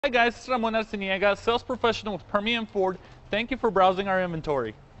Hi guys, it's Ramon Arciniega, sales professional with Permian Ford. Thank you for browsing our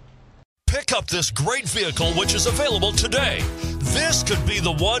inventory. Pick up this great vehicle which is available today. This could be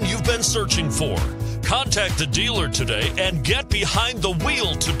the one you've been searching for. Contact the dealer today and get behind the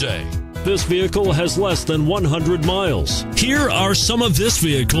wheel today. This vehicle has less than 100 miles. Here are some of this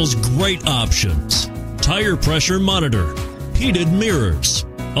vehicle's great options: tire pressure monitor, heated mirrors,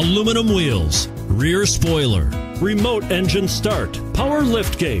 aluminum wheels, rear spoiler, Remote engine start, power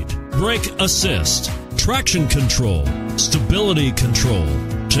liftgate, brake assist, traction control, stability control.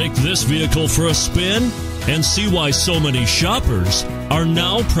 Take this vehicle for a spin and see why so many shoppers are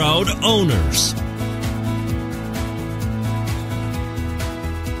now proud owners.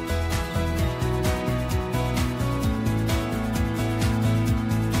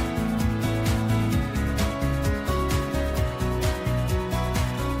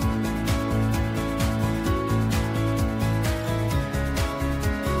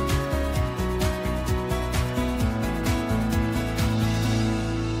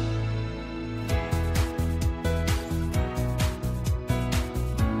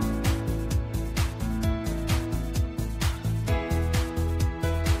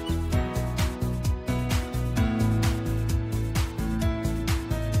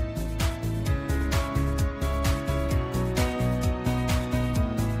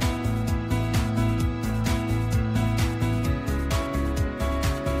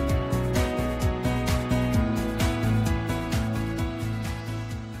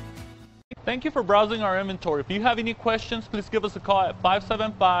 Thank you for browsing our inventory. If you have any questions, please give us a call at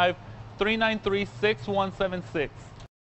 575-393-6176.